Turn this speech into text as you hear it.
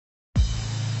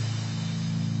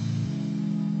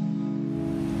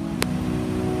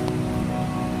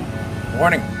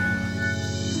Morning.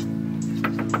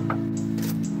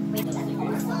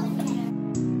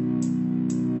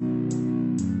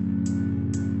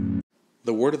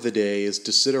 The word of the day is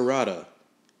desiderata,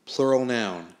 plural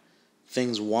noun,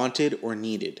 things wanted or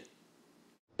needed.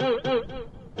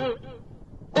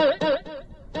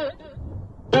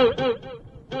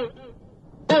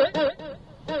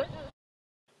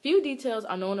 Few details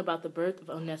are known about the birth of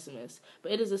Onesimus,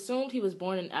 but it is assumed he was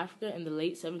born in Africa in the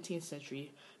late 17th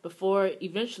century, before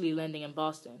eventually landing in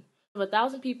Boston. Of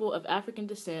 1,000 people of African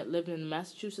descent living in the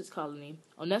Massachusetts colony,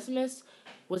 Onesimus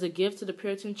was a gift to the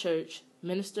Puritan Church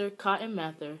minister Cotton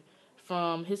Mather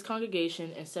from his congregation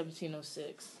in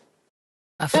 1706.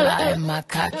 I fly in my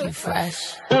cocky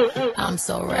fresh. I'm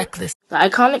so reckless. The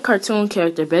iconic cartoon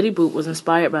character Betty Boop was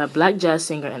inspired by a black jazz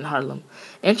singer in Harlem.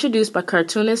 Introduced by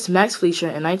cartoonist Max Fleischer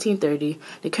in 1930,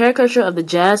 the caricature of the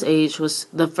Jazz Age was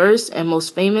the first and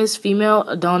most famous female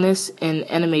Adonis in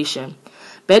animation.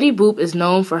 Betty Boop is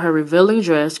known for her revealing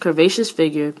dress, curvaceous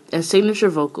figure, and signature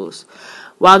vocals.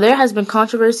 While there has been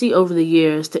controversy over the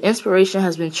years, the inspiration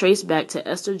has been traced back to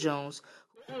Esther Jones.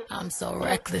 I'm so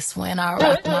reckless when I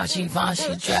rock my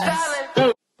Givenchy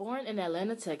dress. Born in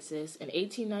Atlanta, Texas in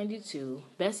 1892,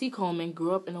 Bessie Coleman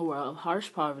grew up in a world of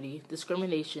harsh poverty,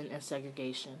 discrimination, and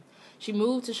segregation. She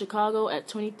moved to Chicago at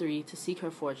 23 to seek her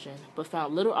fortune, but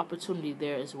found little opportunity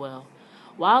there as well.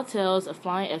 Wild tales of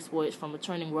flying exploits from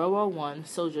returning World War I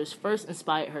soldiers first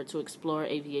inspired her to explore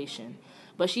aviation,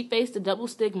 but she faced a double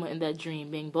stigma in that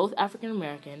dream, being both African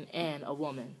American and a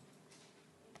woman.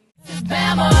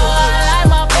 Bama.